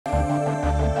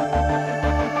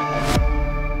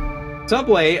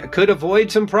Subway could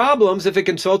avoid some problems if it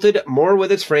consulted more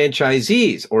with its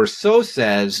franchisees, or so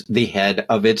says the head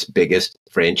of its biggest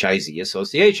franchisee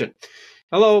association.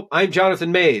 Hello, I'm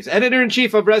Jonathan Mays,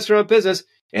 editor-in-chief of Restaurant Business,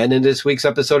 and in this week's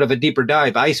episode of A Deeper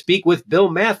Dive, I speak with Bill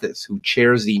Mathis, who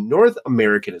chairs the North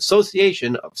American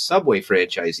Association of Subway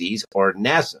Franchisees, or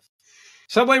NAASF.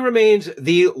 Subway remains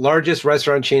the largest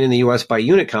restaurant chain in the U.S. by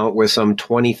unit count, with some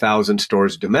 20,000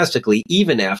 stores domestically,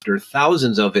 even after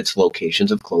thousands of its locations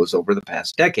have closed over the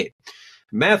past decade.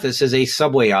 Mathis is a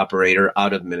Subway operator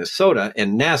out of Minnesota,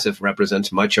 and NAASF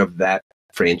represents much of that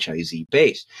franchisee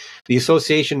base. The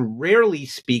association rarely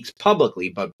speaks publicly,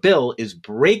 but Bill is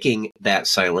breaking that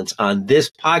silence on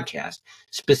this podcast,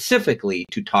 specifically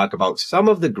to talk about some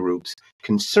of the group's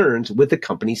concerns with the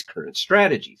company's current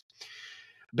strategies.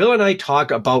 Bill and I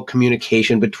talk about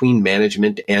communication between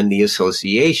management and the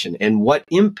association and what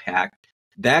impact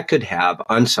that could have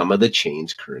on some of the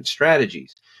chain's current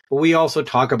strategies. But we also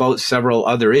talk about several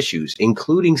other issues,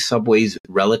 including Subway's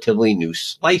relatively new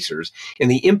slicers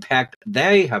and the impact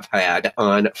they have had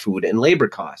on food and labor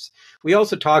costs. We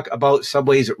also talk about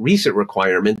Subway's recent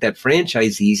requirement that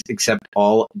franchisees accept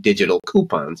all digital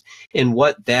coupons and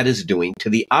what that is doing to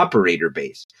the operator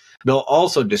base. Bill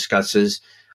also discusses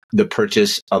the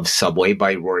purchase of Subway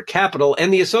by Roar Capital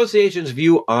and the association's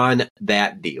view on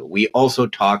that deal. We also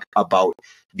talk about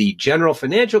the general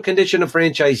financial condition of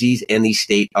franchisees and the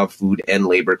state of food and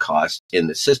labor costs in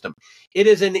the system. It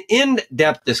is an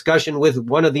in-depth discussion with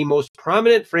one of the most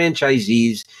prominent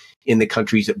franchisees in the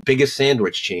country's biggest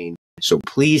sandwich chain, so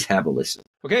please have a listen.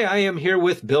 Okay, I am here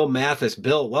with Bill Mathis.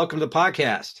 Bill, welcome to the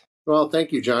podcast. Well,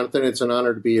 thank you, Jonathan. It's an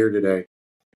honor to be here today.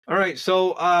 All right.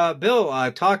 So,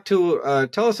 Bill,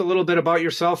 tell us a little bit about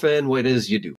yourself and what it is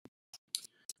you do.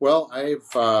 Well,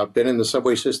 I've been in the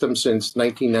Subway system since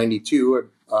 1992.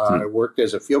 I worked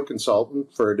as a field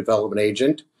consultant for a development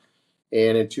agent.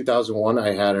 And in 2001,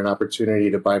 I had an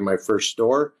opportunity to buy my first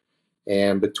store.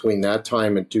 And between that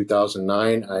time and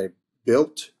 2009, I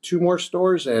built 2 more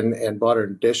stores and bought an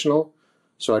additional.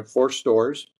 So I had 4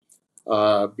 stores.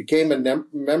 Became a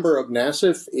member of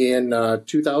NAASF in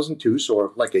 2002,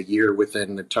 so like a year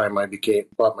within the time I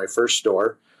bought my first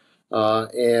store.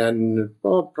 And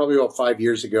probably about 5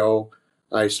 years ago,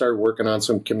 I started working on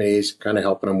some committees, kind of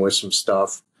helping them with some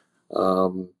stuff.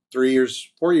 4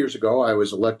 years ago, I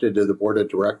was elected to the board of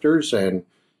directors, and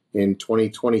in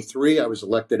 2023, I was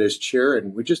elected as chair.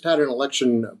 And we just had an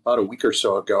election about a week or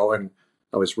so ago, and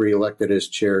I was reelected as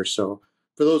chair. So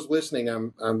for those listening,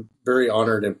 I'm very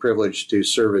honored and privileged to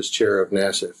serve as chair of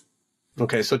NAASF.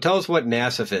 Okay, so tell us what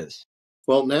NAASF is.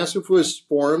 Well, NAASF was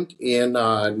formed in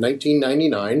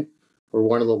 1999. We're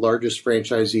one of the largest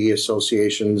franchisee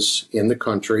associations in the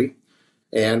country,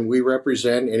 and we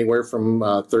represent anywhere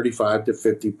from 35 to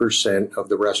 50% of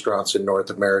the restaurants in North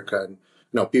America.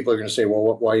 And people are going to say,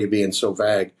 well, why are you being so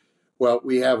vague? Well,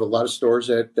 we have a lot of stores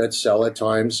that sell at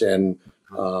times, and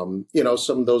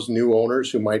some of those new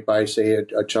owners who might buy, say,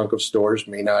 a chunk of stores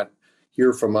may not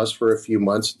hear from us for a few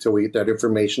months until we get that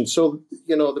information. So,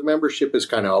 the membership is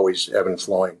kind of always ebb and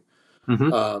flowing.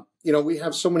 Mm-hmm. We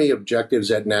have so many objectives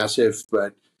at NAASF,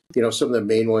 but, some of the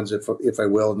main ones, if I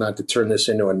will, not to turn this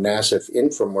into a NAASF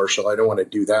infomercial, I don't want to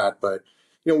do that. But,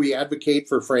 we advocate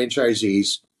for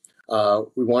franchisees.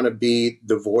 We want to be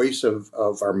the voice of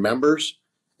our members.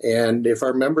 And if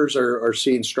our members are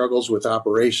seeing struggles with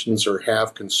operations or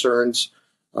have concerns,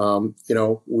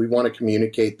 we want to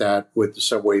communicate that with the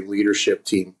Subway leadership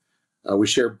team. We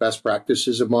share best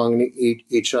practices among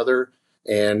each other,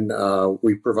 and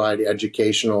we provide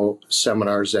educational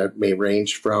seminars that may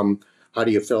range from how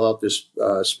do you fill out this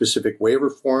specific waiver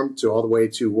form to all the way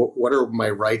to what are my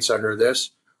rights under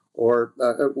this? Or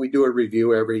we do a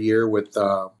review every year with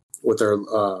our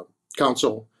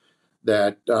council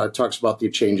that talks about the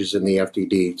changes in the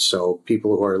FDD. So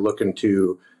people who are looking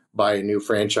to buy a new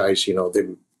franchise,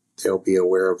 they'll be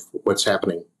aware of what's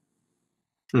happening.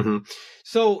 Mm-hmm.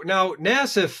 So now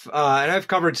NAASF, and I've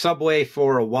covered Subway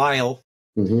for a while,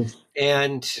 mm-hmm.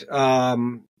 and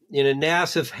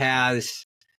NAASF has,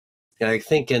 I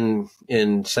think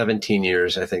in 17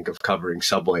 years, I think, of covering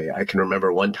Subway, I can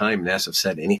remember one time NAASF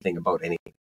said anything about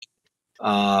anything.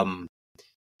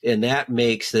 And that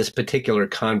makes this particular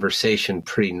conversation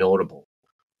pretty notable.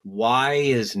 Why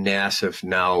is NAASF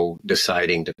now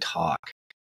deciding to talk?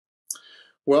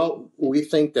 Well, we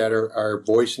think that our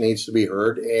voice needs to be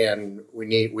heard, and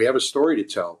we have a story to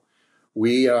tell.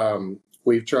 We've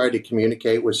tried to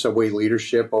communicate with Subway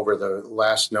leadership over the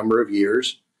last number of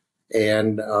years,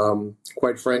 and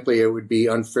quite frankly, it would be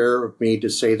unfair of me to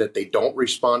say that they don't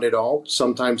respond at all.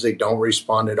 Sometimes they don't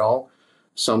respond at all.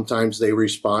 Sometimes they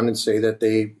respond and say that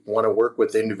they want to work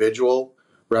with individual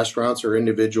restaurants or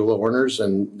individual owners,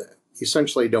 and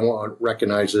essentially don't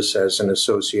recognize this as an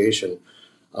association.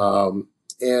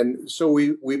 And so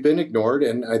we've been ignored,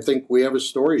 and I think we have a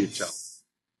story to tell.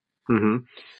 Mm-hmm.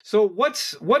 So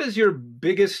what is your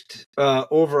biggest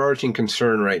overarching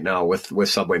concern right now with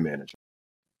Subway management?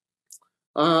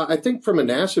 I think from a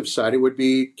NAASF side, it would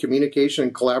be communication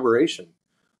and collaboration.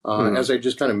 As I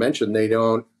just kind of mentioned, they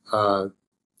don't.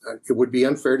 It would be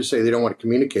unfair to say they don't want to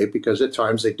communicate, because at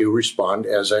times they do respond,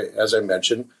 as I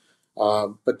mentioned,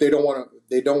 but they don't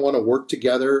want to work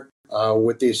together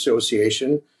with the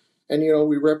association. And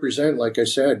we represent, like I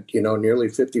said, nearly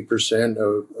 50%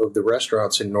 of the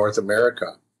restaurants in North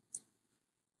America.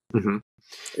 Mm-hmm.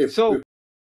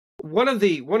 One of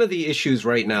the issues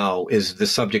right now is the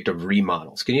subject of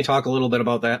remodels. Can you talk a little bit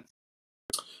about that?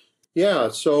 Yeah.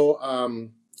 So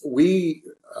we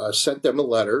sent them a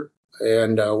letter,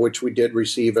 and which we did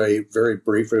receive a very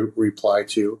brief reply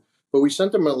to. But we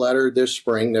sent them a letter this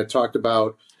spring that talked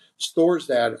about stores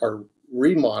that are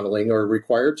remodeling or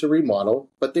required to remodel,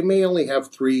 but they may only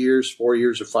have 3 years, 4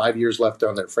 years, or 5 years left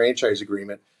on their franchise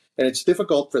agreement. And it's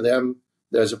difficult for them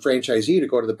as a franchisee to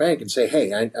go to the bank and say,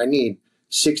 hey, I need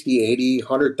 60, 80,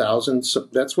 100,000. So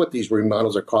that's what these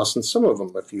remodels are costing. Some of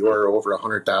them, if you are over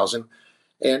 100,000.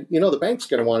 And, the bank's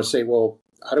going to want to say, well,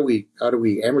 how do we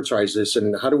amortize this?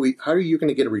 And how are you going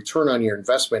to get a return on your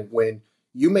investment when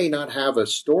you may not have a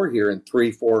store here in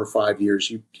 3, 4, or 5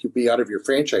 years? You'll be out of your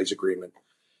franchise agreement.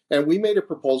 And we made a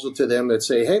proposal to them that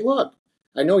say, hey, look,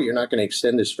 I know you're not going to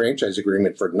extend this franchise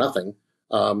agreement for nothing.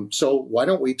 So why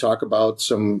don't we talk about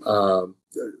some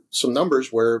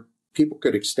numbers where people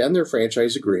could extend their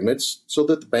franchise agreements so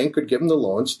that the bank could give them the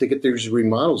loans to get these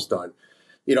remodels done.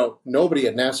 Nobody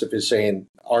at NAASF is saying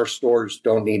our stores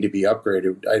don't need to be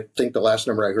upgraded. I think the last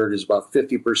number I heard is about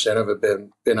 50% of it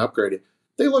been upgraded.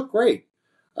 They look great.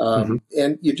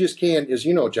 And you just can't, as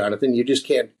you know, Jonathan, you just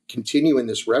can't continue in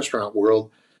this restaurant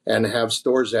world and have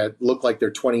stores that look like they're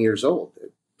 20 years old.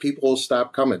 People will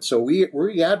stop coming. So we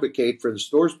advocate for the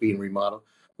stores being remodeled,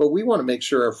 but we want to make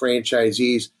sure our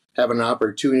franchisees have an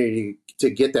opportunity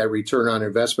to get that return on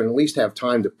investment, at least have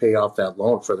time to pay off that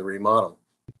loan for the remodel.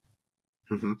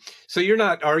 Mm-hmm. So you're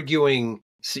not arguing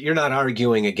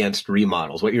against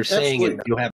remodels. What you're saying is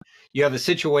you have a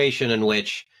situation in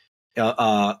which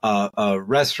a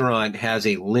restaurant has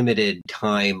a limited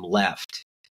time left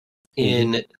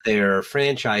in their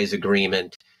franchise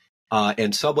agreement,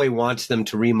 and Subway wants them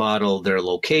to remodel their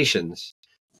locations,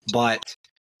 but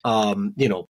a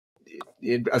 $60,000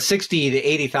 to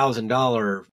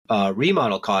 $80,000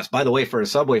 remodel cost, by the way, for a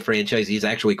Subway franchisee is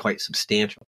actually quite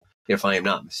substantial, if I am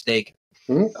not mistaken.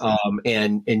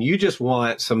 And you just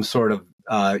want some sort of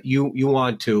you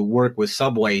want to work with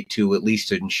Subway to at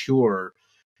least ensure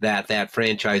that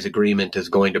franchise agreement is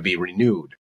going to be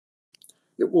renewed.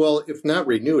 Well, if not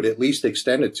renewed, at least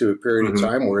extend it to a period of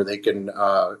time where they can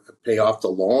pay off the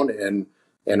loan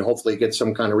and hopefully get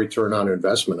some kind of return on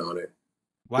investment on it.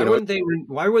 Why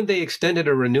wouldn't they extend it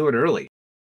or renew it early?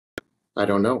 I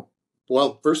don't know.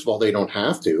 Well, first of all, they don't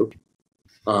have to.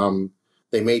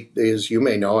 They may, as you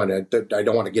may know, and I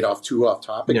don't want to get too off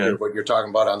topic here, what you're talking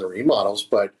about on the remodels,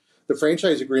 but the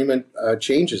franchise agreement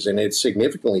changes, and it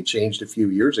significantly changed a few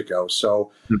years ago.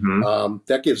 So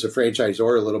that gives the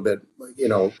franchisor a little bit,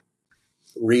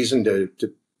 reason to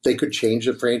they could change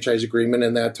the franchise agreement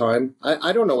in that time.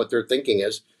 I don't know what their thinking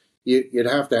is. You'd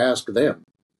have to ask them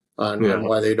on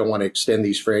why they don't want to extend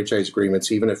these franchise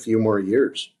agreements even a few more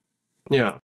years.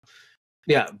 Yeah,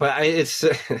 but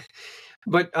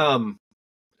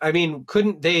I mean,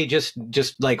 couldn't they just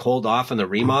like hold off on the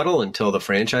remodel until the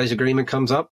franchise agreement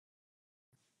comes up?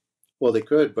 Well, they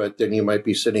could, but then you might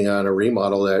be sitting on a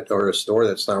remodel or a store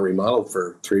that's not remodeled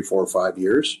for 3, 4, 5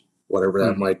 years, whatever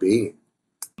that might be.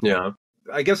 Yeah.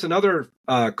 I guess another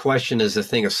question is the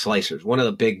thing of slicers. One of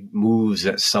the big moves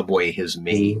that Subway has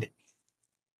made,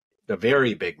 the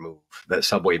very big move that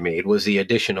Subway made, was the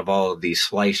addition of all of these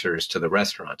slicers to the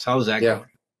restaurants. How's that going?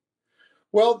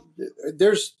 Well,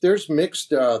 there's mixed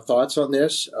thoughts on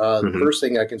this. The first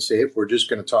thing I can say, if we're just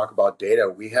going to talk about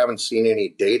data, we haven't seen any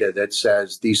data that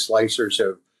says these slicers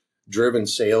have driven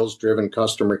sales, driven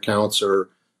customer counts, or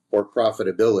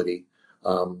profitability.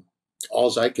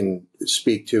 All I can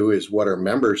speak to is what our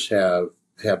members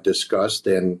have discussed,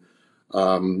 and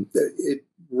it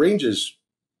ranges.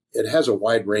 It has a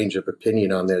wide range of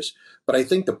opinion on this. But I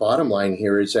think the bottom line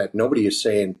here is that nobody is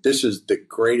saying this is the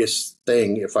greatest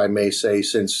thing, if I may say,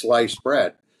 since sliced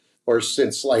bread or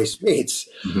since sliced meats.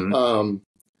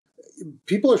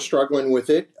 People are struggling with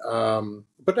it.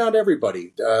 but not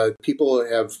everybody. People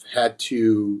have had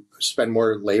to spend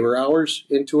more labor hours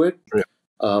into it. Yeah.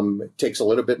 It takes a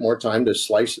little bit more time to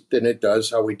slice it than it does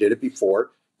how we did it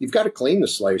before. You've got to clean the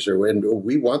slicer, and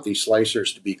we want these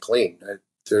slicers to be clean.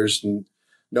 There's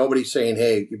nobody saying,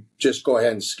 hey, you just go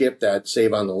ahead and skip that,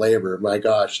 save on the labor. My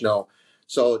gosh, no.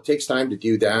 So it takes time to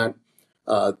do that.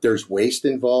 There's waste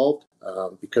involved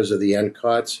because of the end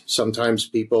cuts. Sometimes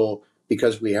people,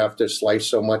 because we have to slice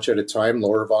so much at a time,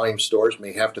 lower volume stores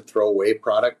may have to throw away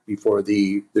product before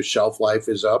the shelf life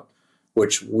is up,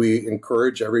 which we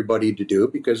encourage everybody to do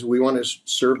because we want to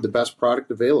serve the best product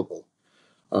available.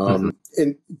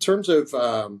 In terms of,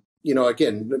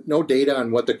 again, no data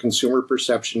on what the consumer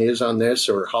perception is on this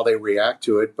or how they react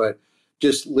to it, but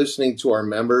just listening to our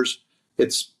members,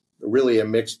 it's really a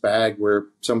mixed bag where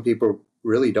some people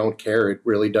really don't care. It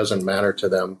really doesn't matter to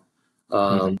them.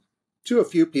 To a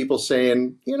few people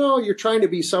saying, you're trying to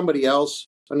be somebody else,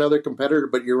 another competitor,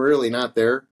 but you're really not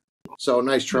there. So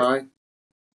nice try.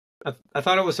 I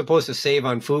thought it was supposed to save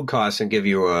on food costs and give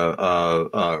you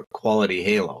a quality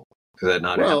halo. Does that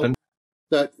not happen?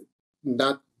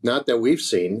 Not that we've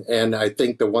seen. And I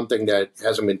think the one thing that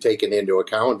hasn't been taken into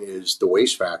account is the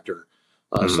waste factor.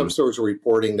 Some stores are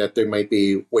reporting that they might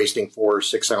be wasting 4 or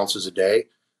 6 ounces a day.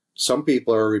 Some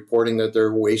people are reporting that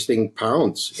they're wasting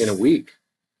pounds in a week,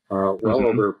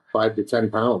 over 5 to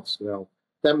 10 pounds.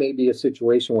 That may be a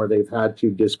situation where they've had to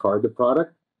discard the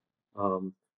product.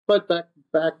 But back,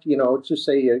 let's just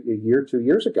say a year, 2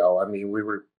 years ago, I mean, we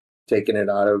were taking it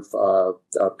out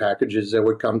of packages that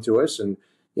would come to us, and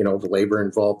the labor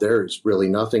involved there is really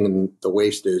nothing, and the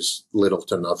waste is little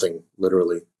to nothing,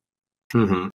 literally.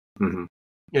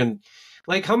 And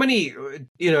like, how many,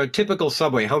 typical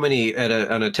Subway, how many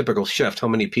on a typical shift, how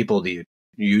many people do you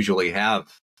usually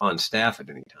have on staff at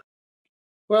any time?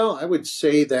 Well, I would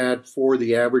say that for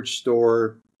the average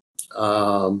store,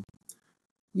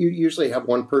 you usually have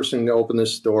one person to open the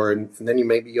store, and then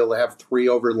you'll have 3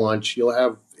 over lunch. You'll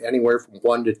have anywhere from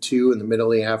 1 to 2 in the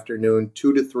middle of the afternoon,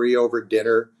 2 to 3 over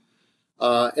dinner.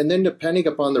 And then depending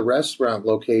upon the restaurant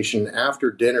location,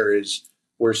 after dinner is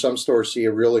where some stores see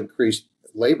a real increased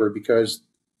labor because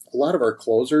a lot of our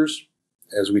closers,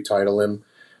 as we title them,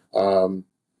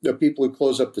 the people who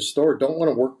close up the store don't want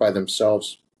to work by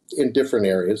themselves in different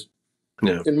areas.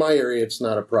 No. In my area, it's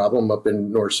not a problem up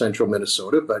in north central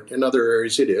Minnesota, but in other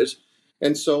areas it is.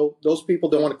 And so those people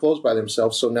don't want to close by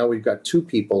themselves. So now we've got 2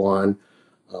 people on.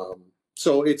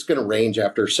 So it's going to range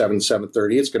after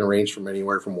 7:30. It's going to range from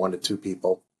anywhere from 1 to 2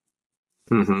 people.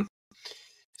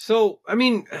 So, I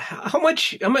mean, how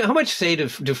much say do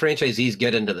franchisees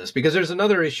get into this? Because there's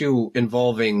another issue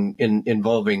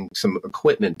involving some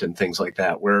equipment and things like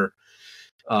that, where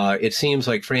it seems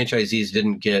like franchisees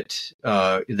didn't get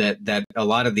that a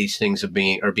lot of these things are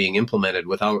being implemented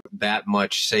without that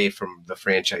much say from the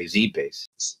franchisee base.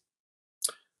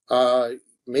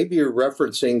 Maybe you're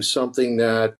referencing something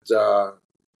that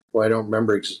I don't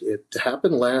remember. It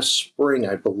happened last spring,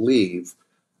 I believe.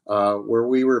 Where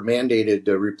we were mandated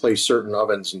to replace certain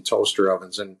ovens and toaster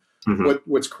ovens. And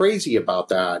what's crazy about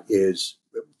that is,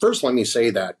 first, let me say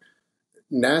that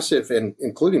NAASF, and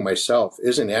including myself,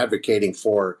 isn't advocating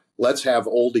for let's have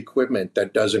old equipment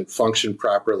that doesn't function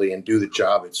properly and do the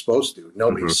job it's supposed to.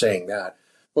 Nobody's saying that.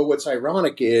 But what's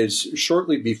ironic is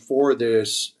shortly before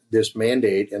this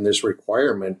mandate and this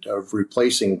requirement of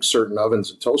replacing certain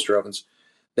ovens and toaster ovens,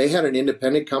 they had an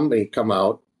independent company come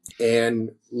out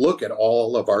and look at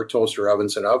all of our toaster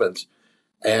ovens.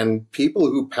 And people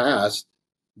who passed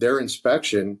their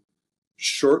inspection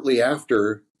shortly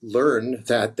after learned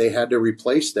that they had to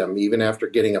replace them even after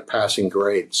getting a passing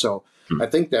grade. So I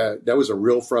think that was a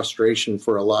real frustration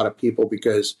for a lot of people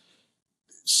because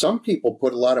some people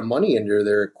put a lot of money into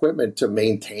their equipment to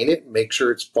maintain it, make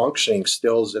sure it's functioning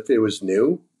still as if it was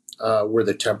new, where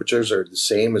the temperatures are the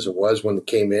same as it was when it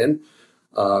came in.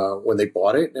 When they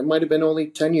bought it. It might have been only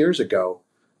 10 years ago.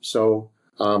 So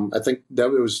I think that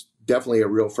was definitely a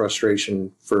real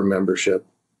frustration for membership.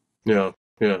 Yeah.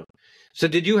 So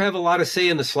did you have a lot of say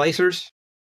in the slicers?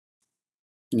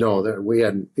 No, we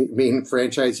had,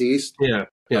 franchisees? Yeah.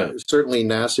 Certainly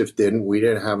NAASF didn't. We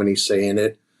didn't have any say in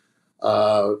it.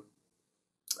 I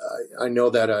know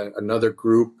that another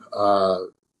group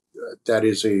that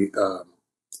is the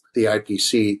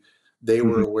IPC, they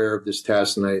were aware of this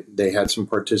test and they had some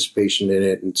participation in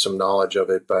it and some knowledge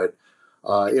of it, but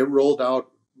it rolled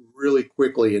out really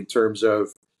quickly in terms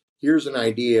of here's an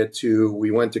idea to,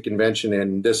 we went to convention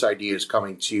and this idea is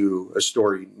coming to a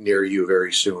store near you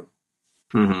very soon.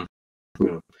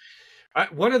 Yeah.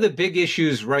 One of the big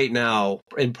issues right now,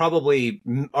 and probably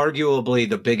arguably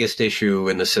the biggest issue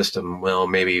in the system, well,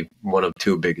 maybe one of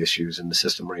two big issues in the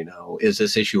system right now, is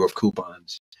this issue of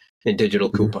coupons and digital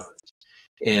coupons.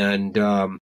 And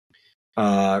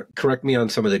correct me on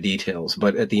some of the details,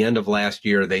 but at the end of last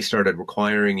year, they started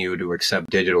requiring you to accept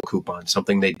digital coupons,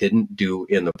 something they didn't do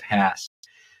in the past,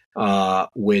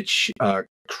 which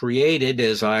created,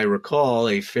 as I recall,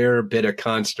 a fair bit of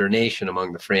consternation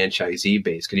among the franchisee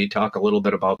base. Could you talk a little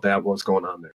bit about that? What's going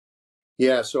on there?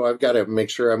 Yeah, so I've got to make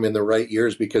sure I'm in the right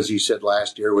years because you said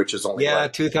last year, which is only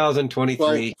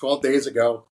 2023. 12 days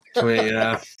ago.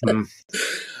 Yeah.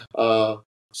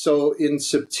 So in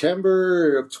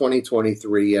September of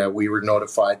 2023, we were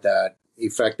notified that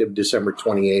effective December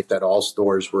 28th, that all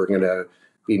stores were going to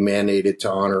be mandated to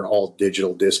honor all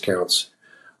digital discounts.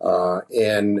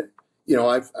 And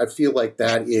I feel like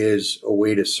that is a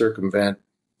way to circumvent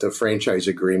the franchise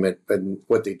agreement. And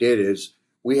what they did is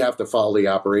we have to follow the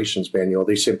operations manual.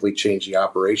 They simply changed the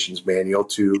operations manual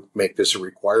to make this a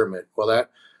requirement. Well, that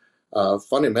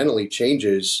fundamentally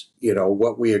changes,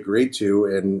 what we agreed to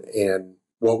and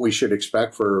what we should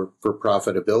expect for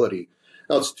profitability.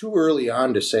 Now, it's too early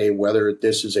on to say whether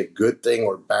this is a good thing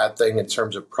or bad thing in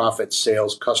terms of profit,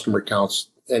 sales, customer counts,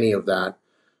 any of that,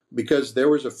 because there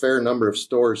was a fair number of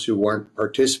stores who weren't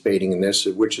participating in this,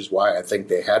 which is why I think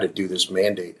they had to do this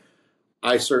mandate.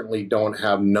 I certainly don't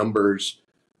have numbers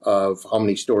of how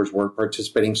many stores weren't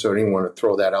participating, so I didn't want to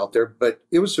throw that out there, but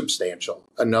it was substantial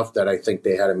enough that I think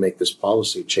they had to make this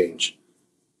policy change.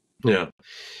 Yeah.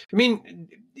 I mean,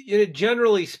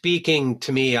 generally speaking,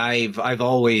 to me, I've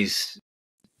always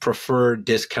preferred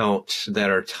discounts that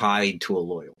are tied to a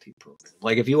loyalty program.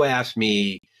 Like if you ask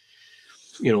me,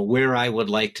 where I would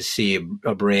like to see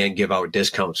a brand give out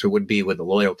discounts, it would be with the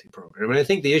loyalty program. And I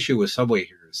think the issue with Subway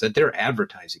here is that they're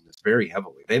advertising this very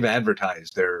heavily. They've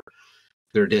advertised their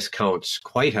discounts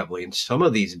quite heavily. And some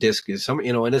of these discs,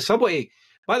 in a Subway,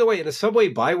 by the way, in a Subway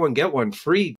buy one, get one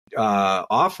free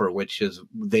offer, which is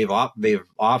they've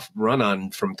run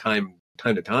on from time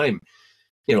to time,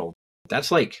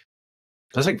 that's like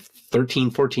 $13,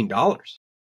 $14.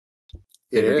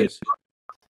 It is.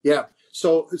 Yeah.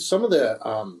 So some of the,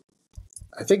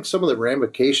 I think some of the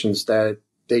ramifications that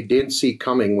they didn't see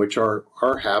coming, which are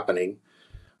happening,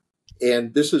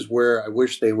 and this is where I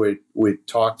wish they would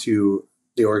talk to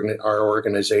our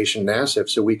organization, NAASF,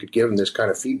 so we could give them this kind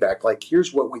of feedback. Like,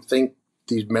 here's what we think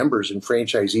these members and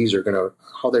franchisees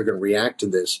how they're going to react to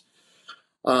this.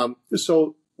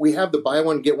 So we have the buy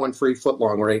one, get one free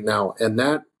footlong right now, and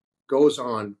that goes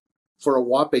on for a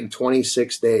whopping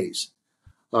 26 days.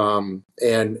 And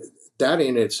that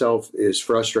in itself is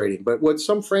frustrating. But what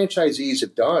some franchisees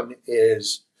have done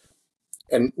is,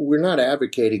 and we're not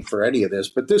advocating for any of this,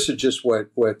 but this is just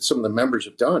what some of the members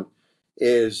have done,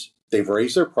 is they've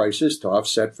raised their prices to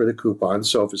offset for the coupons.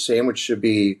 So if a sandwich should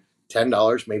be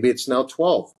 $10, maybe it's now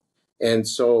 $12. And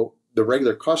so the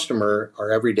regular customer,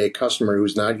 our everyday customer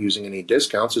who's not using any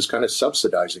discounts, is kind of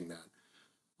subsidizing that.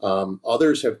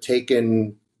 Others have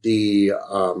taken the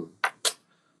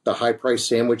high price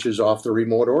sandwiches off the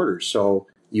remote orders. So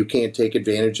you can't take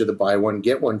advantage of the buy one,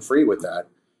 get one free with that.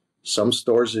 Some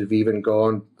stores have even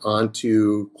gone on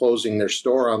to closing their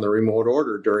store on the remote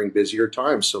order during busier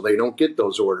times, so they don't get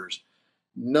those orders.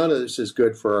 None of this is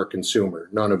good for our consumer,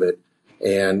 none of it.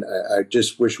 And I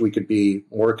just wish we could be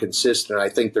more consistent. I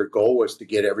think their goal was to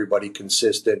get everybody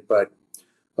consistent, but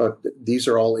these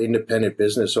are all independent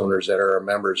business owners that are our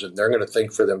members, and they're going to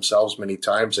think for themselves many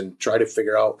times and try to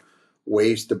figure out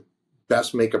ways to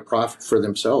best make a profit for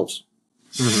themselves.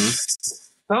 Mm-hmm.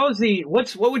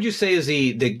 What would you say is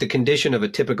the condition of a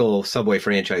typical Subway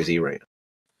franchisee right now,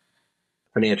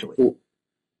 financially?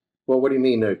 Well, what do you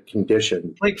mean a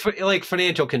condition? Like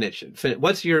financial condition.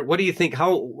 What do you think?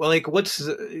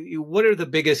 What are the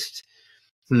biggest?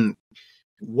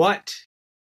 What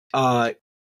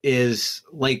is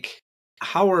like?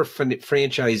 How are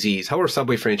franchisees? How are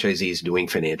Subway franchisees doing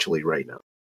financially right now,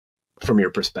 from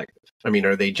your perspective? I mean,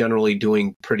 are they generally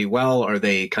doing pretty well? Are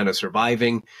they kind of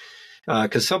surviving?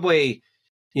 Because Subway,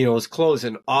 has closed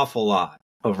an awful lot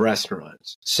of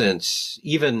restaurants since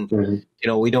even,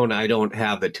 I don't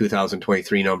have the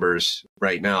 2023 numbers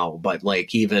right now, but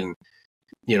like even,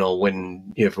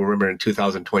 if we remember in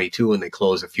 2022 when they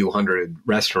closed a few hundred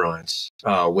restaurants,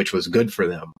 which was good for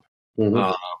them,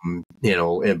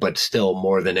 but still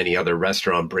more than any other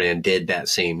restaurant brand did that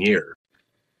same year.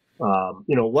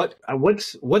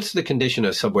 What's the condition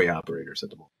of Subway operators at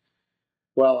the moment?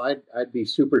 Well, I'd be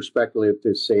super speculative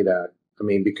to say that. I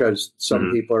mean, because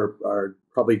some people are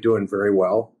probably doing very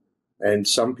well, and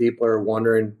some people are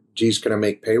wondering, geez, can I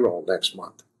make payroll next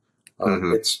month?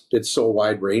 Mm-hmm. It's so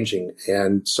wide ranging,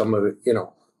 and some of it,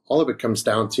 all of it comes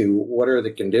down to what are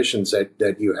the conditions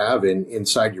that you have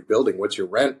inside your building. What's your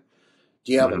rent?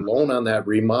 Do you have a loan on that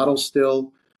remodel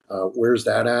still? Where's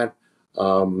that at?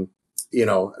 You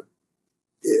know,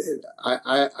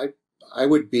 I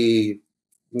would be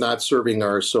not serving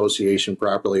our association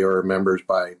properly or our members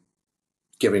by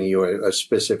giving you a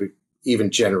specific,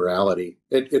 even generality.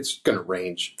 It's going to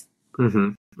range. Mm-hmm.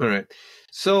 All right.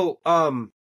 So,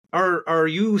 are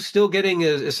you still getting,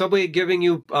 is Subway giving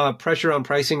you pressure on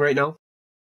pricing right now?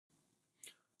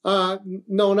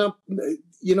 No, not.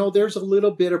 There's a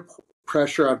little bit of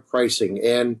pressure on pricing,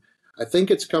 and I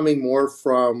think it's coming more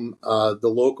from the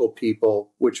local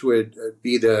people, which would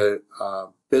be the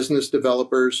business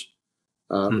developers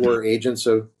who are agents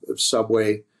of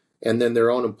Subway, and then their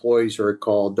own employees who are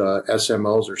called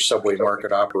SMOs or Subway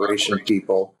Market Operation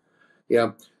people.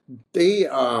 Yeah,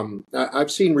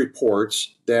 I've seen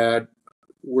reports that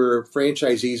where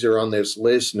franchisees are on this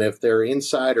list, and if they're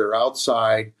inside or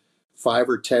outside 5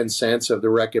 or 10 cents of the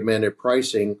recommended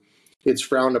pricing, it's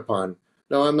frowned upon.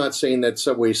 Now, I'm not saying that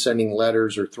Subway's sending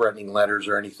letters or threatening letters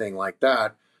or anything like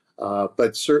that,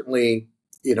 but certainly,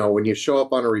 when you show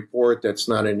up on a report that's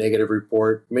not a negative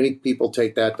report, many people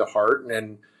take that to heart,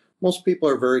 and most people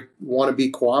are want to be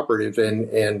cooperative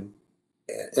and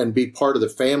be part of the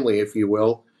family, if you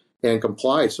will, and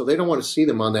comply. So they don't want to see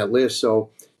them on that list. So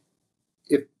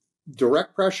if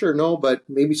direct pressure, no, but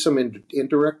maybe some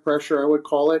indirect pressure, I would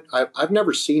call it. I've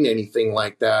never seen anything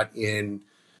like that in,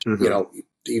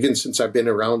 even since I've been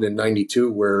around in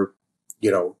 92, where,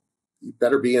 you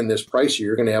better be in this price, or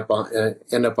you're going to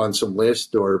end up on some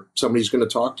list, or somebody's going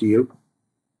to talk to you.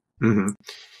 Mm-hmm.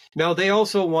 Now, they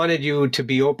also wanted you to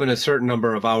be open a certain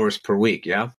number of hours per week,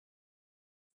 yeah?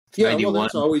 Yeah, 91.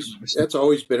 well, that's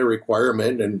always been a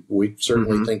requirement, and we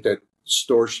certainly think that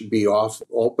stores should be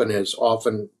open as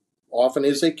often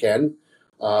as they can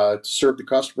to serve the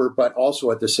customer, but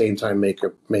also at the same time make a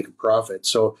profit.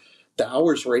 So the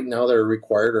hours right now that are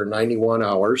required are 91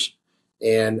 hours,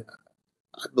 and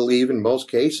I believe in most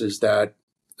cases that,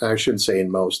 I shouldn't say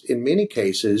in many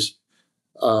cases,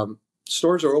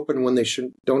 stores are open when they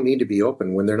don't need to be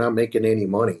open, when they're not making any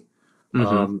money.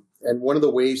 And one of the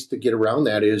ways to get around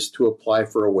that is to apply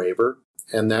for a waiver,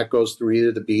 and that goes through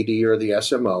either the BD or the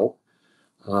SMO.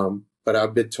 But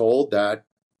I've been told that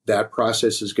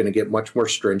process is going to get much more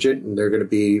stringent, and they're going to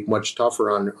be much tougher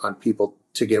on people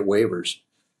to get waivers.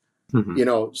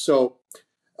 So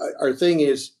our thing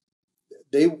is,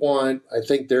 I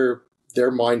think their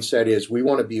mindset is, we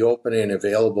want to be open and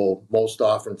available most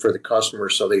often for the customer,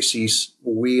 so they see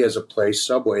we as a place,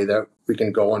 Subway, that we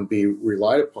can go and be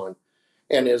relied upon.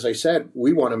 And as I said,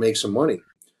 we want to make some money.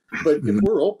 But if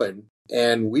we're open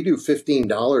and we do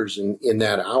 $15 in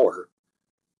that hour,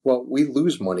 well, we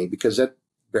lose money, because that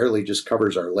barely just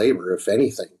covers our labor, if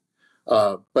anything.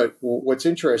 But what's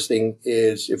interesting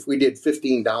is, if we did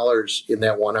 $15 in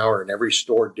that 1 hour and every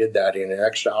store did that in an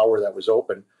extra hour that was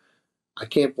open, I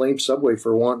can't blame Subway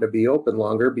for wanting to be open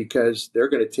longer, because they're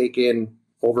going to take in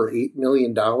over $8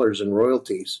 million in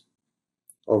royalties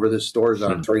over the stores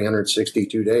on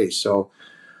 362 days. So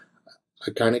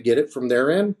I kind of get it from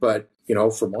their end, but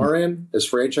from our end as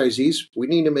franchisees, we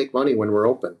need to make money when we're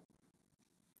open.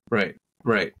 Right.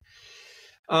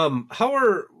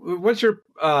 What's your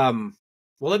well,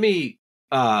 let me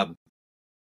ask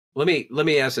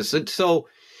this. So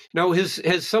now,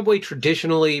 has Subway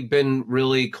traditionally been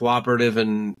really cooperative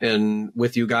and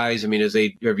with you guys? I mean,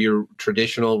 have your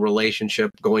traditional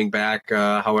relationship going back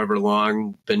however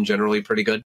long been generally pretty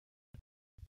good?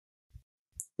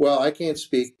 Well, I can't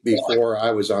speak before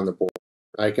I was on the board.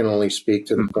 I can only speak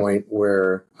to the point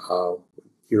where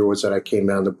year was that I came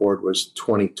on the board was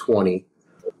 2020.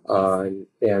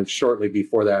 And shortly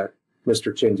before that,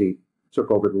 Mr. Chinsey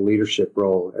took over the leadership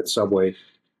role at Subway.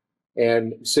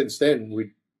 And since then,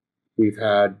 we've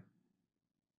had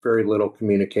very little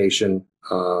communication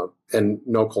and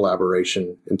no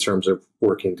collaboration in terms of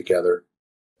working together.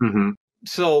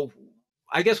 So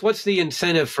I guess, what's the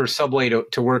incentive for Subway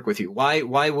to work with you?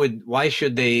 Why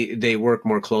should they work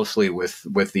more closely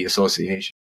with the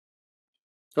association?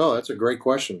 Oh, that's a great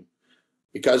question.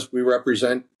 Because we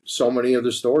represent so many of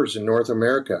the stores in North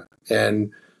America,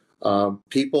 and I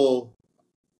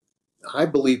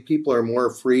believe people are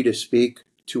more free to speak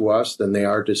to us than they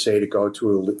are to go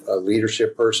to a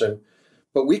leadership person.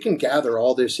 But we can gather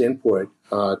all this input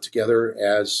together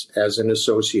as an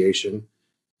association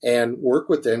and work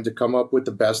with them to come up with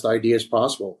the best ideas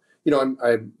possible.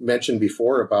 I mentioned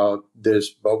before about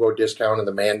this BOGO discount and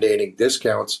the mandating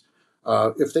discounts.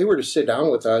 If they were to sit down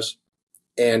with us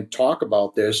and talk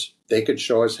about this. They could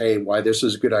show us, hey, why this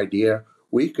is a good idea.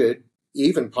 We could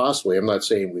even possibly, I'm not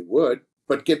saying we would,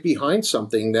 but get behind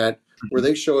something that where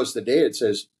they show us the data. It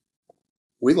says,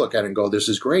 we look at it and go, this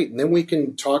is great. And then we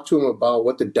can talk to them about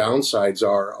what the downsides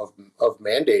are of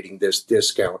mandating this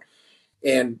discount.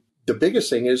 And the biggest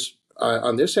thing is,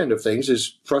 on this end of things,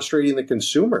 is frustrating the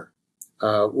consumer.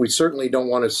 We certainly don't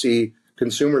want to see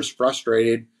consumers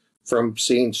frustrated from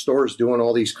seeing stores doing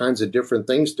all these kinds of different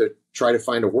things to try to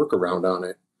find a workaround on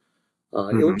it.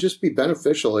 It would just be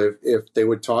beneficial if they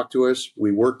would talk to us.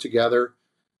 We work together.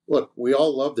 Look, we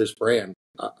all love this brand.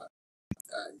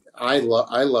 I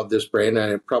love this brand,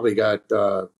 and it probably got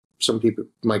some people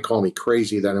might call me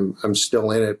crazy that I'm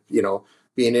still in it,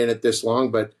 being in it this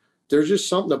long, but there's just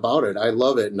something about it. I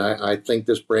love it, and I think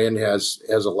this brand has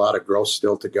a lot of growth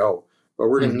still to go, but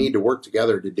we're going to need to work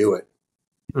together to do it.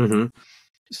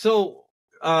 So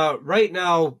right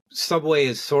now, Subway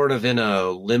is sort of in a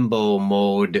limbo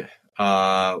mode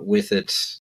with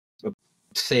its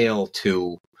sale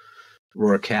to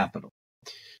Roark Capital,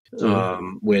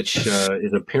 which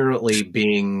is apparently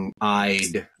being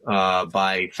eyed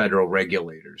by federal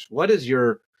regulators. What is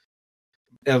the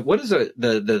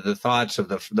thoughts of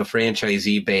the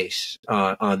franchisee base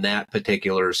on that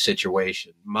particular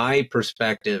situation? My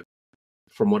perspective,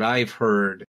 from what I've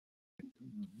heard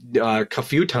a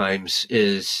few times,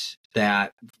 is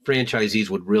that franchisees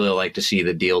would really like to see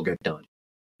the deal get done.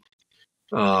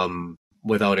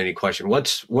 Without any question.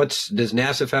 Does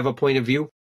NAASF have a point of view?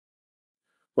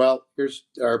 Well, here's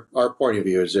our point of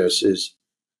view is this, is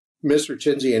Mr.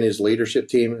 Chinsey and his leadership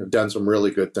team have done some really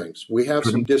good things. We have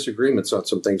some disagreements on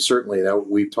some things, certainly, that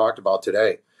we've talked about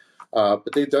today, but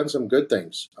they've done some good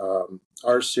things.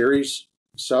 Our series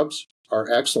subs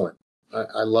are excellent.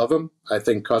 I love them. I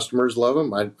think customers love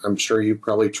them. I'm sure you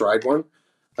probably tried one.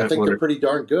 I think they're pretty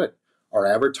darn good. Our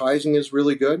advertising is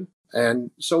really good.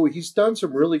 And so he's done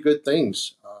some really good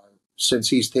things since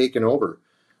he's taken over.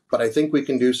 But I think we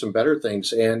can do some better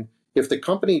things. And if the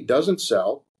company doesn't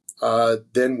sell,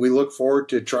 then we look forward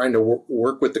to trying to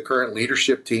work with the current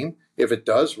leadership team. If it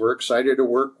does, we're excited to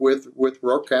work with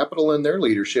Roark Capital and their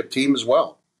leadership team as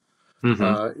well.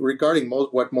 Regarding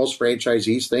what most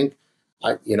franchisees think,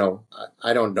 I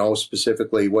don't know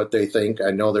specifically what they think.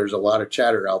 I know there's a lot of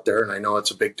chatter out there, and I know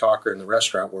it's a big talker in the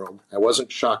restaurant world. I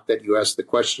wasn't shocked that you asked the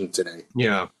question today.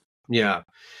 Yeah.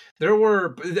 There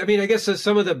were, I guess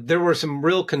there were some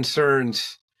real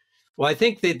concerns. Well, I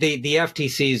think that the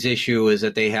FTC's issue is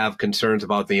that they have concerns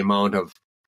about the amount of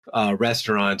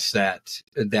restaurants that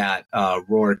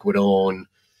Roark would own.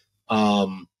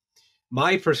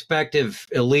 My perspective,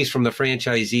 at least from the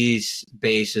franchisees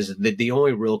base, is that the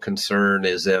only real concern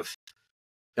is if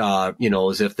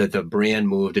the brand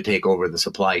moved to take over the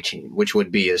supply chain, which would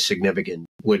be a significant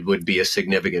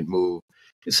move.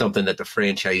 It's something that the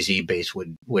franchisee base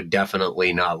would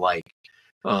definitely not like.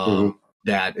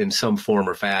 That in some form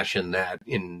or fashion, that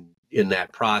in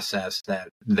that process, that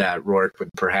Roark would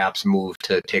perhaps move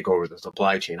to take over the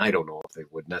supply chain. I don't know if they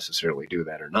would necessarily do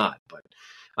that or not, but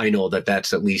I know that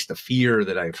that's at least a fear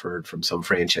that I've heard from some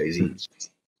franchisees.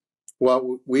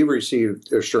 Well, we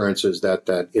received assurances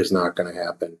that is not going to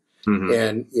happen.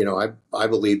 And, I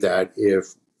believe that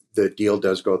if the deal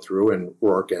does go through and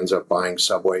Roark ends up buying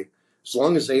Subway, as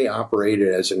long as they operate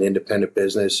it as an independent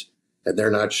business and they're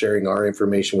not sharing our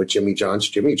information with Jimmy John's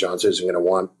isn't going to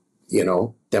want,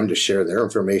 them to share their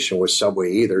information with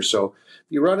Subway either. So if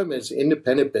you run them as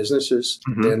independent businesses,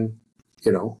 then,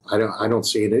 I don't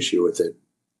see an issue with it.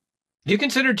 Do you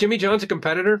consider Jimmy John's a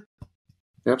competitor?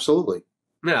 Absolutely.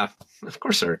 Yeah, of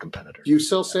course they're a competitor. If you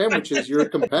sell sandwiches, you're a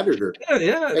competitor.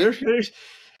 Yeah.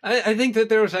 I think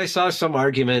that I saw some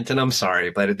argument, and I'm sorry,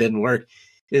 but it didn't work,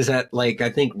 is that, I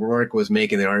think Roark was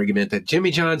making the argument that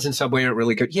Jimmy John's and Subway aren't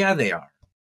really good. Yeah, they are.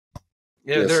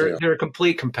 Yeah, yes, they're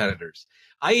complete competitors.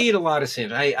 I eat a lot of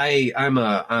sandwiches.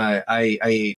 I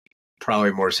eat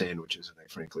probably more sandwiches than I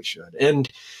frankly should. And,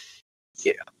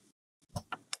 yeah.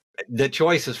 The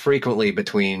choice is frequently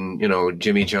between,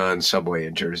 Jimmy John's, Subway,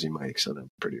 and Jersey Mike's on a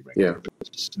pretty regular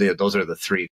basis. Those are the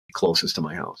three closest to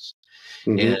my house.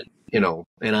 And,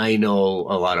 and I know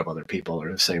a lot of other people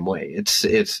are the same way.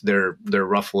 They're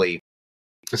roughly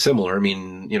similar.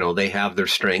 They have their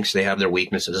strengths, they have their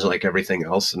weaknesses like everything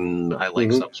else. And I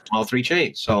like all three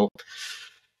chains. So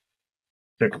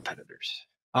they're competitors.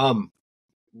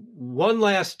 One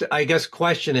last, I guess,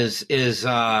 question is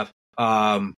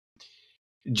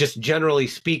just generally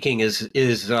speaking, is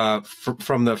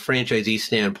from the franchisee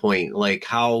standpoint,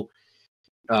 how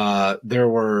there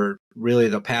were really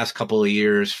the past couple of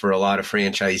years for a lot of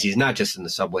franchisees, not just in the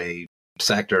Subway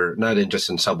sector, not in just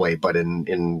in Subway, but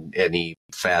in any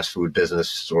fast food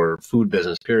business or food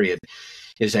business period,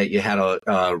 is that you had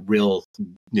a real,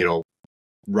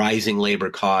 rising labor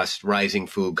costs, rising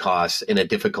food costs, and a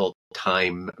difficult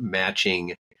time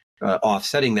matching,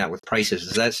 offsetting that with prices.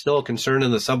 Is that still a concern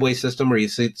in the Subway system, or you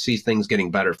see things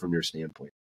getting better from your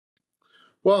standpoint?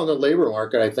 Well, in the labor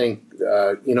market, I think,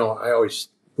 I always,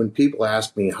 when people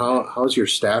ask me, how's your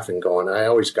staffing going, I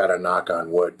always got to knock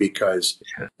on wood, because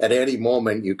at any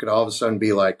moment you could all of a sudden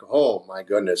be like, oh, my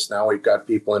goodness, now we've got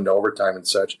people into overtime and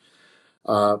such.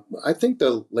 I think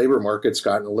the labor market's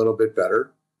gotten a little bit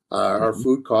better. Our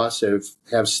food costs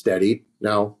have steadied.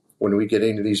 Now, when we get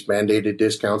into these mandated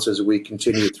discounts as we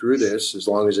continue through this, as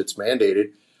long as it's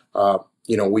mandated,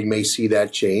 we may see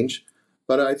that change.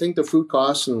 But I think the food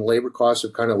costs and labor costs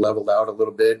have kind of leveled out a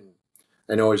little bit.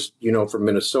 I know, as you know, from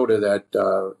Minnesota, that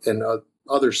and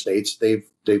other states,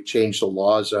 they've changed the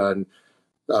laws on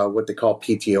what they call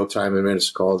PTO time in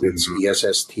Minnesota. It's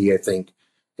ESST, I think.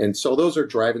 And so those are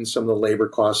driving some of the labor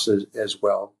costs as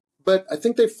well. But I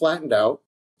think they've flattened out.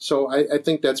 So I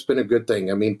think that's been a good thing.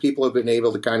 I mean, people have been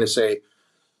able to kind of say,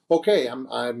 okay,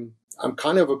 I'm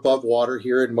kind of above water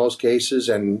here in most cases,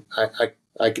 and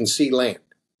I can see land.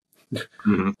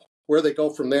 Where they go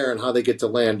from there and how they get to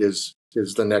land is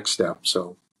the next step.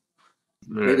 So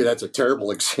maybe that's a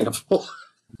terrible example.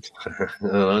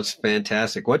 Oh, that's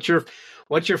fantastic. What's your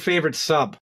favorite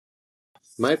sub?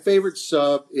 My favorite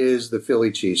sub is the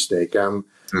Philly cheesesteak.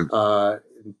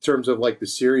 In terms of like the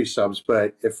series subs,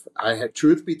 but if I had,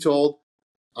 truth be told,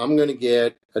 I'm going to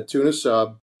get a tuna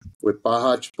sub with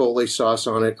Baja Chipotle sauce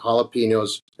on it,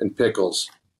 jalapenos, and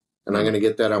pickles. And I'm going to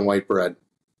get that on white bread.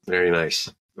 Very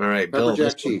nice. All right, Pepper Bill.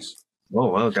 jack cheese. Oh,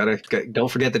 well,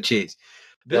 don't forget the cheese.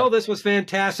 Bill, This was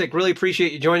fantastic. Really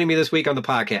appreciate you joining me this week on the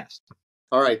podcast.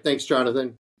 All right. Thanks,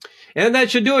 Jonathan. And that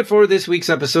should do it for this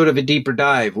week's episode of A Deeper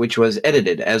Dive, which was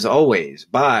edited, as always,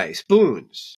 by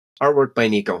Spoons. Artwork by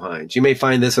Nico Hines. You may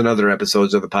find this and other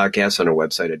episodes of the podcast on our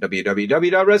website at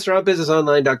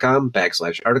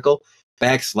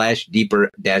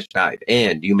www.restaurantbusinessonline.com/article/deeper-dive.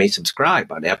 And you may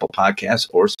subscribe on Apple Podcasts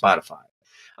or Spotify.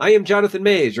 I am Jonathan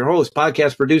Mays, your host,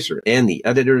 podcast producer, and the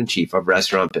editor-in-chief of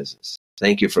Restaurant Business.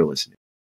 Thank you for listening.